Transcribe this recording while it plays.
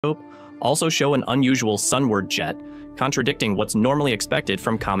also show an unusual sunward jet, contradicting what's normally expected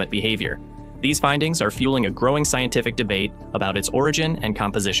from comet behavior. These findings are fueling a growing scientific debate about its origin and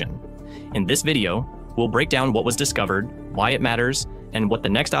composition. In this video, we'll break down what was discovered, why it matters, and what the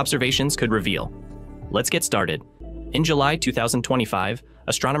next observations could reveal. Let's get started. In July 2025,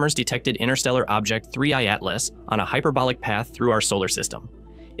 astronomers detected interstellar object 3I Atlas on a hyperbolic path through our solar system.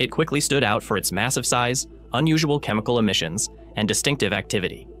 It quickly stood out for its massive size, unusual chemical emissions, and distinctive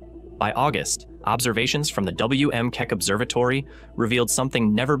activity. By August, observations from the Keck observatory revealed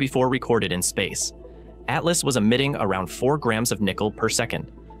something never before recorded in space. Atlas was emitting around 4 grams of nickel per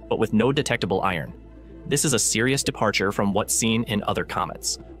second, but with no detectable iron. This is a serious departure from what's seen in other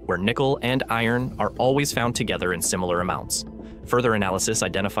comets, where nickel and iron are always found together in similar amounts. Further analysis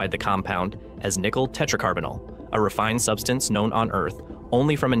identified the compound as nickel tetracarbonyl, a refined substance known on Earth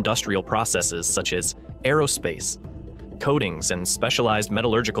only from industrial processes such as aerospace, coatings, and specialized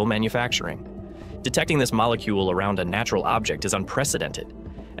metallurgical manufacturing. Detecting this molecule around a natural object is unprecedented.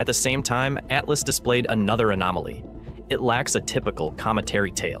 At the same time, Atlas displayed another anomaly. It lacks a typical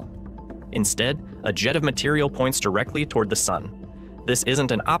cometary tail. Instead, a jet of material points directly toward the sun. This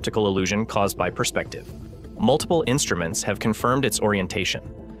isn't an optical illusion caused by perspective. Multiple instruments have confirmed its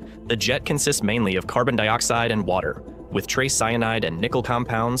orientation. The jet consists mainly of carbon dioxide and water, with trace cyanide and nickel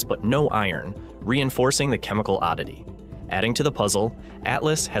compounds but no iron, reinforcing the chemical oddity. Adding to the puzzle,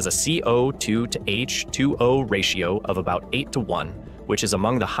 Atlas has a CO2 to H2O ratio of about 8:1, which is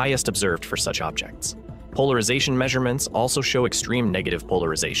among the highest observed for such objects. Polarization measurements also show extreme negative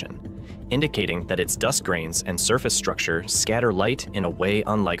polarization, indicating that its dust grains and surface structure scatter light in a way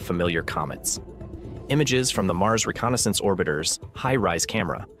unlike familiar comets. Images from the Mars Reconnaissance Orbiter's HiRISE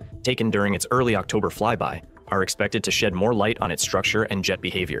camera, taken during its early October flyby, are expected to shed more light on its structure and jet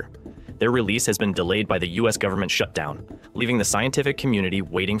behavior. Their release has been delayed by the US government shutdown, leaving the scientific community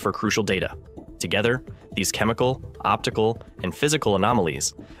waiting for crucial data. Together, these chemical, optical, and physical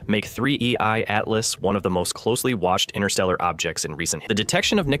anomalies make 3I Atlas one of the most closely watched interstellar objects in recent history. The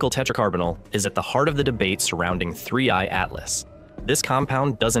detection of nickel tetracarbonyl is at the heart of the debate surrounding 3I Atlas. This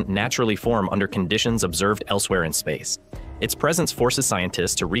compound doesn't naturally form under conditions observed elsewhere in space. Its presence forces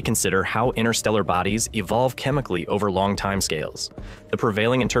scientists to reconsider how interstellar bodies evolve chemically over long timescales. The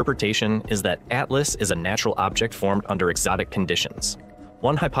prevailing interpretation is that Atlas is a natural object formed under exotic conditions.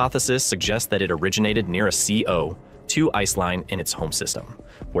 One hypothesis suggests that it originated near a CO2 ice line in its home system,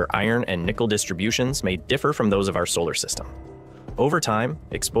 where iron and nickel distributions may differ from those of our solar system. Over time,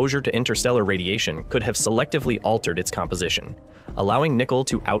 exposure to interstellar radiation could have selectively altered its composition, allowing nickel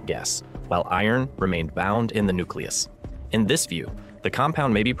to outgas, while iron remained bound in the nucleus. In this view, the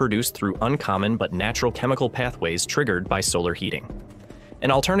compound may be produced through uncommon but natural chemical pathways triggered by solar heating.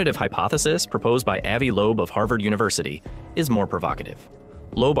 An alternative hypothesis proposed by Avi Loeb of Harvard University is more provocative.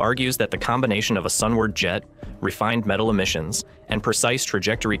 Loeb argues that the combination of a sunward jet, refined metal emissions, and precise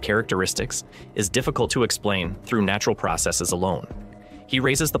trajectory characteristics is difficult to explain through natural processes alone. He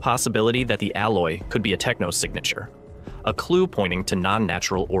raises the possibility that the alloy could be a technosignature, a clue pointing to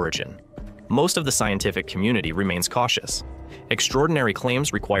non-natural origin. Most of the scientific community remains cautious. Extraordinary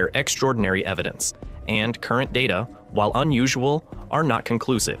claims require extraordinary evidence, and current data, while unusual, are not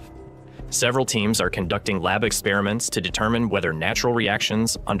conclusive. Several teams are conducting lab experiments to determine whether natural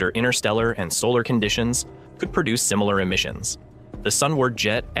reactions under interstellar and solar conditions could produce similar emissions. The sunward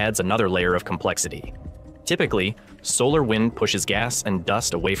jet adds another layer of complexity. Typically, solar wind pushes gas and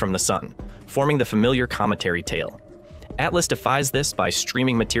dust away from the sun, forming the familiar cometary tail. Atlas defies this by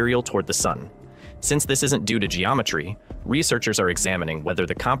streaming material toward the sun. Since this isn't due to geometry, researchers are examining whether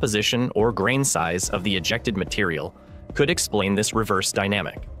the composition or grain size of the ejected material could explain this reverse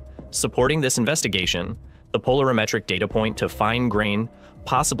dynamic. Supporting this investigation, the polarimetric data point to fine grain,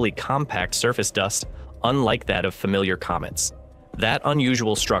 possibly compact surface dust, unlike that of familiar comets. That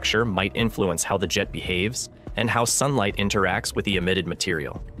unusual structure might influence how the jet behaves and how sunlight interacts with the emitted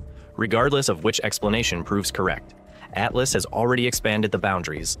material. Regardless of which explanation proves correct, Atlas has already expanded the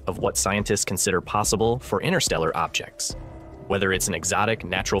boundaries of what scientists consider possible for interstellar objects. Whether it's an exotic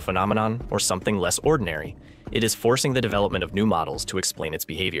natural phenomenon or something less ordinary, it is forcing the development of new models to explain its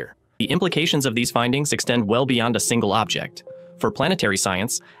behavior. The implications of these findings extend well beyond a single object. For planetary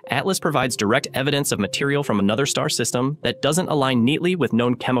science, Atlas provides direct evidence of material from another star system that doesn't align neatly with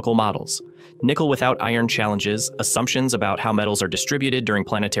known chemical models. Nickel without iron challenges assumptions about how metals are distributed during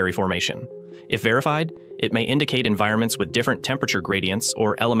planetary formation. If verified, it may indicate environments with different temperature gradients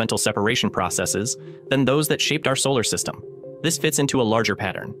or elemental separation processes than those that shaped our solar system. This fits into a larger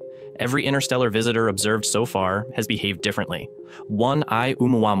pattern. Every interstellar visitor observed so far has behaved differently. 1I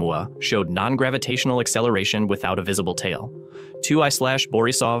Oumuamua showed non-gravitational acceleration without a visible tail.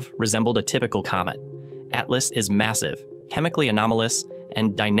 2I/Borisov resembled a typical comet. Atlas is massive, chemically anomalous,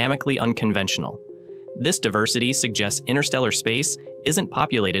 and dynamically unconventional. This diversity suggests interstellar space isn't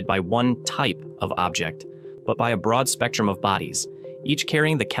populated by one type of object, but by a broad spectrum of bodies, each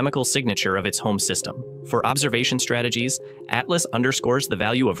carrying the chemical signature of its home system. For observation strategies, Atlas underscores the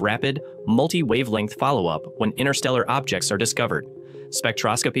value of rapid, multi-wavelength follow-up when interstellar objects are discovered.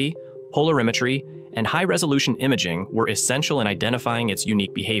 Spectroscopy, polarimetry, and high-resolution imaging were essential in identifying its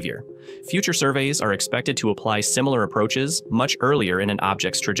unique behavior. Future surveys are expected to apply similar approaches much earlier in an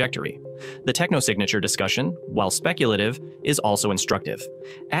object's trajectory. The technosignature discussion, while speculative, is also instructive.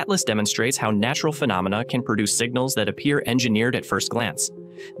 Atlas demonstrates how natural phenomena can produce signals that appear engineered at first glance.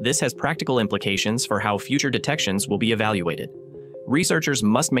 This has practical implications for how future detections will be evaluated. Researchers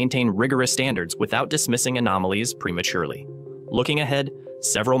must maintain rigorous standards without dismissing anomalies prematurely. Looking ahead,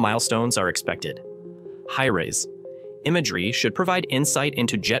 several milestones are expected. High-res imagery should provide insight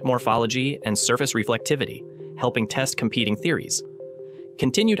into jet morphology and surface reflectivity, helping test competing theories.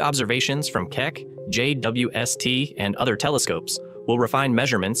 Continued observations from Keck, JWST, and other telescopes will refine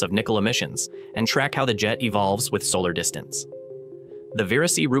measurements of nickel emissions and track how the jet evolves with solar distance. The Vera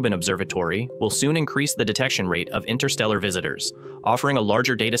C. Rubin Observatory will soon increase the detection rate of interstellar visitors, offering a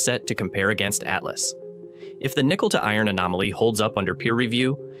larger dataset to compare against Atlas. If the nickel-to-iron anomaly holds up under peer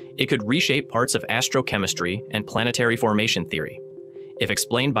review, it could reshape parts of astrochemistry and planetary formation theory. If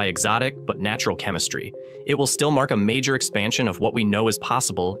explained by exotic but natural chemistry, it will still mark a major expansion of what we know is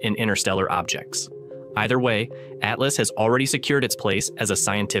possible in interstellar objects. Either way, Atlas has already secured its place as a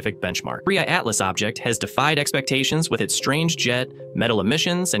scientific benchmark. The Atlas object has defied expectations with its strange jet, metal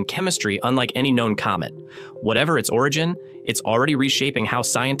emissions, and chemistry unlike any known comet. Whatever its origin, it's already reshaping how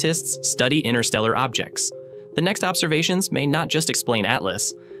scientists study interstellar objects. The next observations may not just explain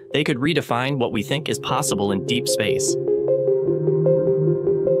Atlas, they could redefine what we think is possible in deep space.